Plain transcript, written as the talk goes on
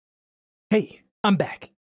Hey, I'm back.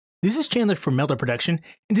 This is Chandler from Melda Production,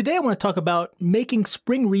 and today I want to talk about making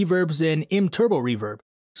spring reverbs in MTurboReverb.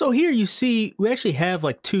 So here you see we actually have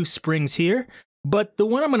like two springs here, but the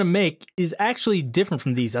one I'm going to make is actually different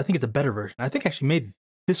from these. I think it's a better version. I think I actually made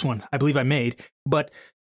this one, I believe I made, but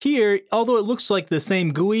here, although it looks like the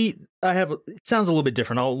same GUI, it sounds a little bit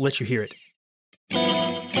different. I'll let you hear it.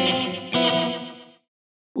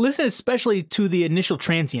 Listen especially to the initial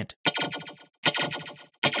transient.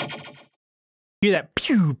 Hear that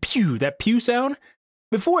pew, pew, that pew sound?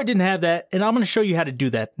 Before it didn't have that, and I'm going to show you how to do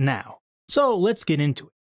that now. So let's get into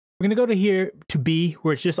it. We're going to go to here to B,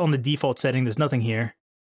 where it's just on the default setting. There's nothing here.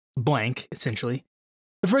 Blank, essentially.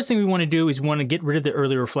 The first thing we want to do is we want to get rid of the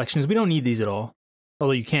early reflections. We don't need these at all,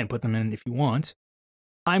 although you can put them in if you want.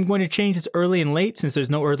 I'm going to change this early and late. Since there's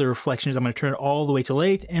no early reflections, I'm going to turn it all the way to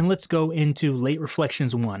late, and let's go into late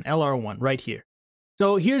reflections 1, LR1, right here.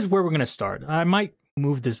 So here's where we're going to start. I might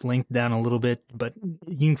move this length down a little bit, but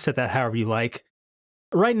you can set that however you like.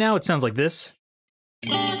 Right now it sounds like this. To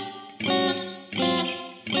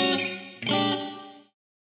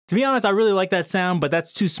be honest, I really like that sound, but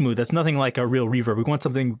that's too smooth. That's nothing like a real reverb. We want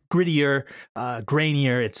something grittier,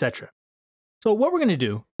 grainier, etc. So what we're going to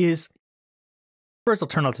do is, first I'll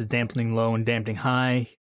turn off this dampening low and dampening high,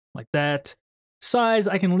 like that. Size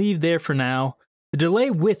I can leave there for now. The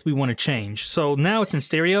delay width we want to change. So now it's in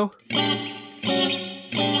stereo.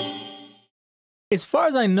 As far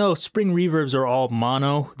as I know, spring reverbs are all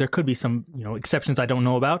mono. There could be some, exceptions I don't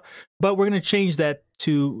know about, but we're going to change that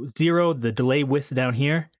to 0, the delay width down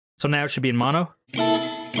here. So now it should be in mono.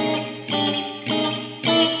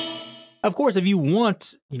 Of course, if you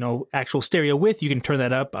want, actual stereo width, you can turn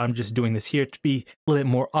that up. I'm just doing this here to be a little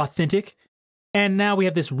bit more authentic. And now we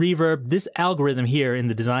have this reverb, this algorithm here in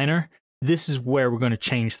the designer. This is where we're going to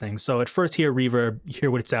change things. So at first here, reverb, you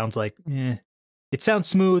hear what it sounds like. It sounds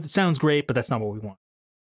smooth, it sounds great, but that's not what we want.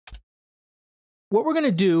 What we're going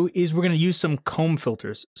to do is we're going to use some comb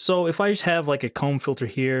filters. So if I just have like a comb filter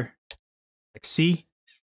here, like C,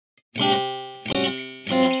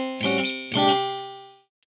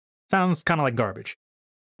 sounds kind of like garbage.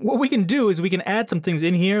 What we can do is we can add some things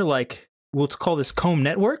in here, like we'll call this comb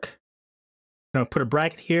network. I'm going to put a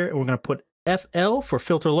bracket here, and we're going to put FL for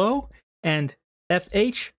filter low and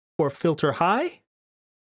FH for filter high.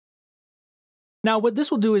 Now, what this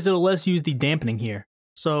will do is it'll let us use the dampening here.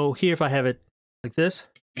 So here, if I have it like this,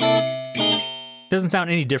 doesn't sound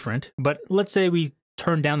any different, but let's say we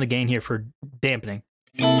turn down the gain here for dampening.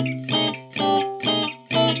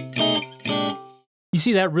 You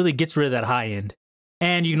see that really gets rid of that high end.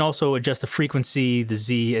 And you can also adjust the frequency, the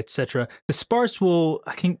Z, etc. The sparse will,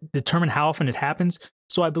 I can determine how often it happens.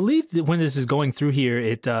 So I believe that when this is going through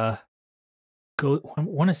here, I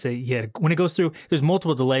want to say, yeah, when it goes through, there's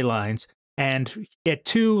multiple delay lines. And at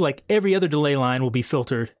 2, like every other delay line will be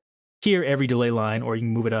filtered. Here, every delay line, or you can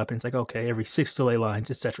move it up, and it's like, okay, every 6 delay lines,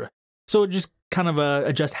 etc. So it just kind of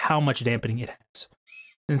adjusts how much dampening it has.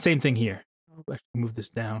 And same thing here. I'll actually move this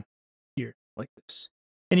down here, like this.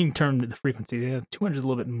 And you can turn the frequency. 200 is a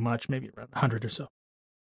little bit much, maybe around 100 or so.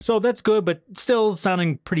 So that's good, but still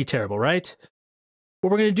sounding pretty terrible, right?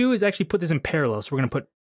 What we're going to do is actually put this in parallel. So we're going to put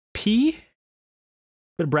P,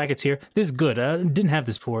 put brackets here. This is good. I didn't have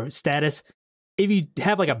this before. Status. If you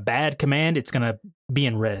have like a bad command, it's going to be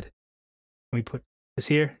in red. When we put this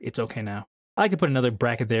here, it's okay now. I like to put another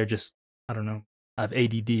bracket there, just, I don't know. I have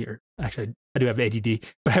ADD, or actually, I do have ADD,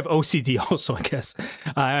 but I have OCD also, I guess.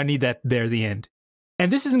 I need that there at the end.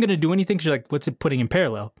 And this isn't going to do anything because you're like, what's it putting in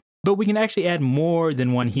parallel? But we can actually add more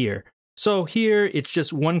than one here. So here, it's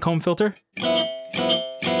just one comb filter.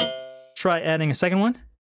 Try adding a second one.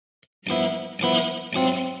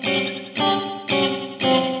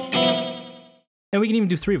 And we can even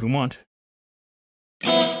do 3 if we want.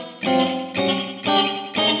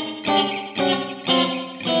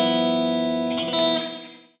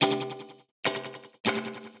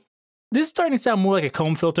 This is starting to sound more like a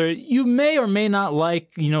comb filter. You may or may not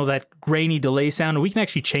like, that grainy delay sound. We can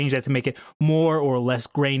actually change that to make it more or less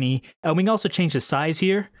grainy. And we can also change the size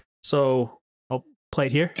here. So I'll play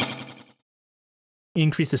it here.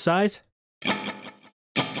 Increase the size.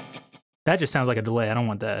 That just sounds like a delay. I don't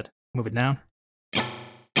want that. Move it down.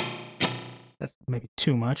 That's maybe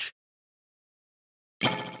too much.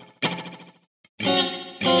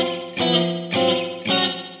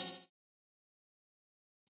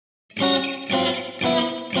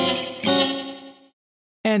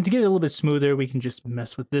 And to get it a little bit smoother, we can just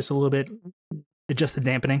mess with this a little bit, adjust the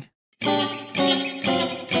dampening.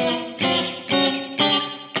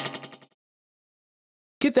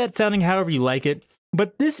 Get that sounding however you like it,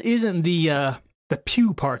 but this isn't the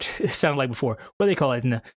pew part it sounded like before. What do they call it?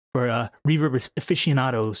 for reverb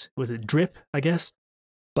aficionados. Was it drip, I guess?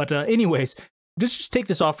 But anyways, just take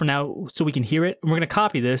this off for now so we can hear it. And we're going to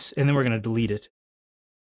copy this, and then we're going to delete it.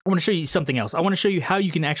 I want to show you something else. I want to show you how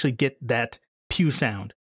you can actually get that pew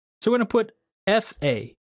sound. So we're going to put FA.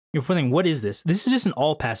 You're thinking, what is this? This is just an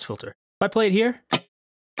all-pass filter. If I play it here,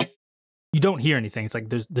 you don't hear anything. It's like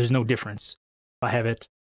there's no difference. If I have it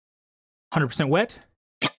 100% wet,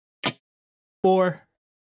 or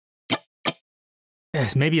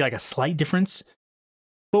maybe like a slight difference.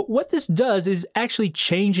 But what this does is actually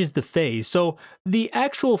changes the phase. So the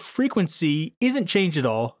actual frequency isn't changed at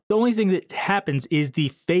all. The only thing that happens is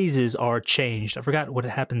the phases are changed. I forgot what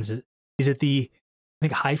happens. Is it I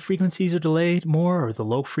think high frequencies are delayed more, or the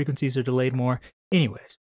low frequencies are delayed more?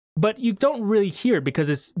 Anyways, but you don't really hear it because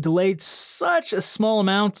it's delayed such a small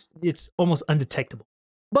amount, it's almost undetectable.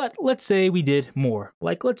 But let's say we did more,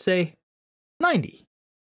 like let's say 90.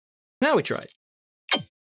 Now we try it.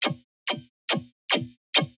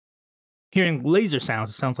 Hearing laser sounds,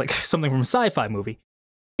 it sounds like something from a sci-fi movie.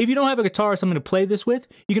 If you don't have a guitar or something to play this with,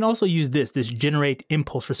 you can also use this generate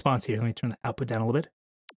impulse response here. Let me turn the output down a little bit.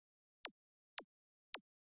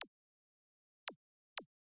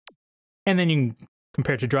 And then you can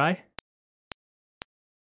compare it to dry.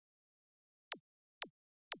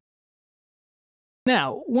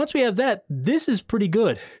 Now, once we have that, this is pretty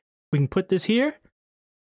good. We can put this here,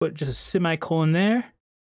 put just a semicolon there,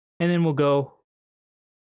 and then we'll go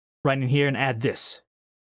right in here and add this.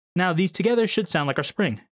 Now these together should sound like our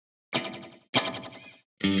spring.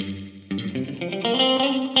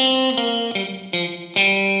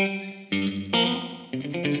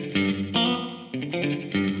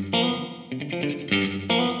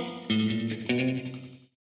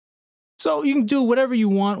 So you can do whatever you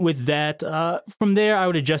want with that. From there, I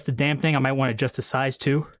would adjust the dampening. I might want to adjust the size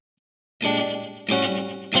too.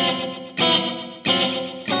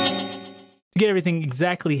 Get everything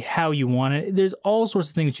exactly how you want it. There's all sorts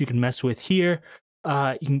of things you can mess with here.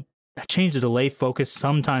 You can change the delay focus.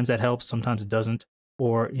 Sometimes that helps, sometimes it doesn't.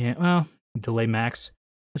 Or, yeah, well, delay max.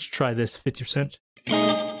 Let's try this 50%.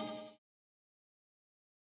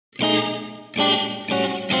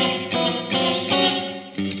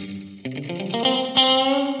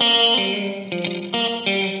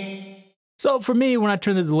 So for me, when I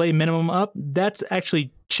turn the delay minimum up, that's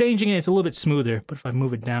actually changing it. It's a little bit smoother. But if I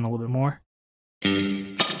move it down a little bit more,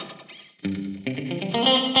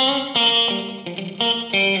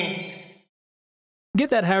 get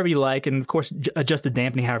that however you like, and of course adjust the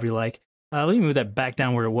dampening however you like. Let me move that back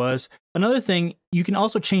down where it was. Another thing, you can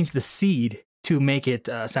also change the seed to make it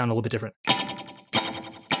sound a little bit different.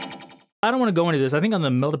 I don't want to go into this. I think on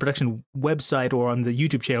the Melda Production website or on the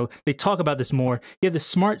YouTube channel, they talk about this more. You have the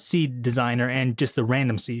Smart Seed Designer and just the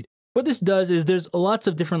random seed. What this does is there's lots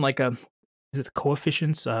of different, like, is it the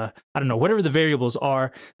coefficients? I don't know, whatever the variables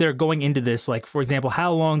are, they're going into this. Like, for example,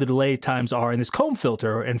 how long the delay times are in this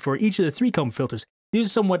Combfilter, and for each of the 3 Combfilters, these are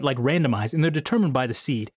somewhat like randomized, and they're determined by the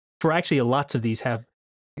seed. For actually, lots of these have,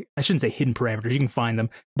 I shouldn't say hidden parameters, you can find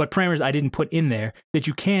them, but parameters I didn't put in there that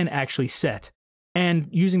you can actually set. And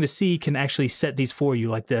using the C can actually set these for you,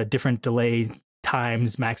 like the different delay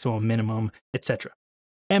times, maximum, minimum, etc.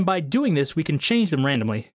 And by doing this, we can change them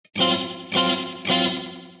randomly.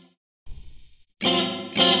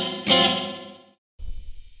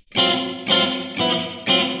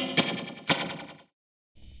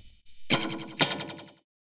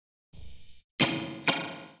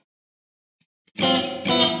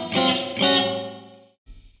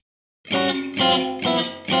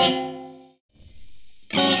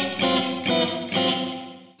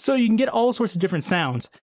 So you can get all sorts of different sounds.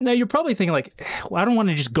 Now you're probably thinking like, well, I don't want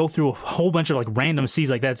to just go through a whole bunch of like random seeds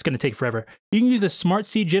like that. It's going to take forever. You can use the Smart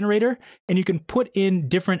Seed Generator, and you can put in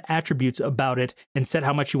different attributes about it and set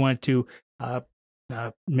how much you want it to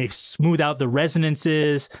maybe smooth out the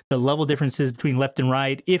resonances, the level differences between left and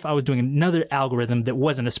right. If I was doing another algorithm that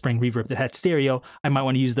wasn't a spring reverb that had stereo, I might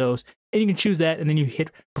want to use those. And you can choose that, and then you hit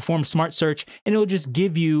Perform Smart Search, and it'll just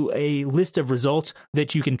give you a list of results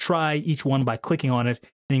that you can try each one by clicking on it.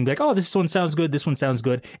 And you can be like, oh, this one sounds good, this one sounds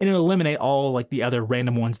good, and it'll eliminate all like the other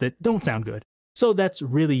random ones that don't sound good. So that's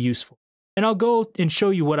really useful. And I'll go and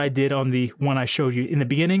show you what I did on the one I showed you in the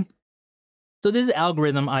beginning. So this is the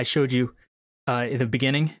algorithm I showed you in the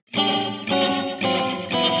beginning.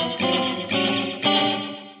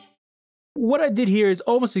 What I did here is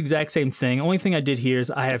almost the exact same thing. Only thing I did here is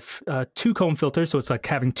I have 2 comb filters, so it's like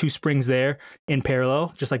having 2 springs there in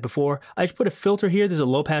parallel, just like before. I just put a filter here. There's a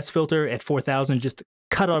low-pass filter at 4,000, just to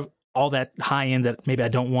cut off all that high end that maybe I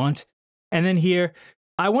don't want. And then here,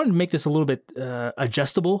 I wanted to make this a little bit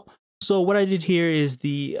adjustable. So what I did here is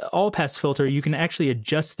the Allpass filter. You can actually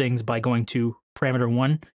adjust things by going to parameter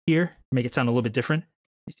 1 here, make it sound a little bit different.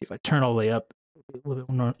 Let me see if I turn all the way up, a little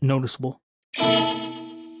bit more noticeable.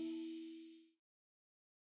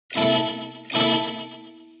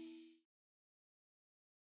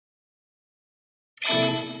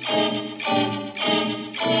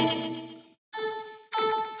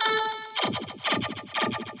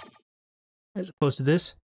 As opposed to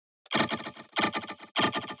this.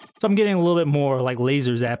 So I'm getting a little bit more like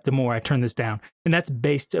laser zap the more I turn this down. And that's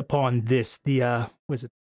based upon this, the, was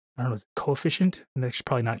it, I don't know, is it coefficient? That's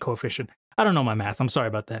probably not coefficient. I don't know my math. I'm sorry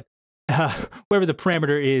about that. Wherever the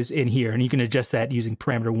parameter is in here, and you can adjust that using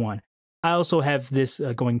parameter 1. I also have this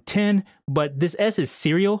going 10, but this S is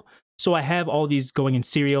serial. So I have all these going in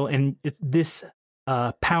serial, and this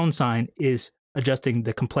pound sign is adjusting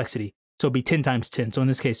the complexity. So it'd be 10 times 10. So in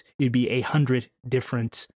this case, it'd be 100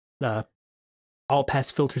 different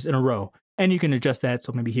Allpass filters in a row. And you can adjust that.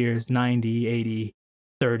 So maybe here's 90, 80,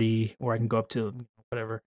 30, or I can go up to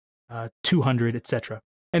whatever, 200, etc.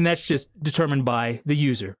 And that's just determined by the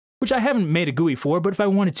user, which I haven't made a GUI for, but if I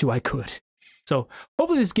wanted to, I could. So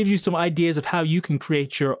hopefully this gives you some ideas of how you can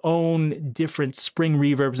create your own different spring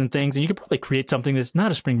reverbs and things. And you could probably create something that's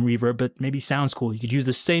not a spring reverb, but maybe sounds cool. You could use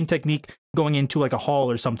the same technique going into like a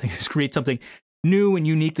hall or something, just create something new and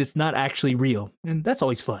unique that's not actually real. And that's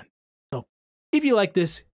always fun. So if you like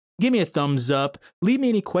this, give me a thumbs up, leave me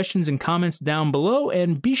any questions and comments down below,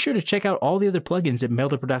 and be sure to check out all the other plugins at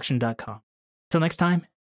meldaproduction.com. Till next time,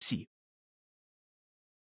 see you.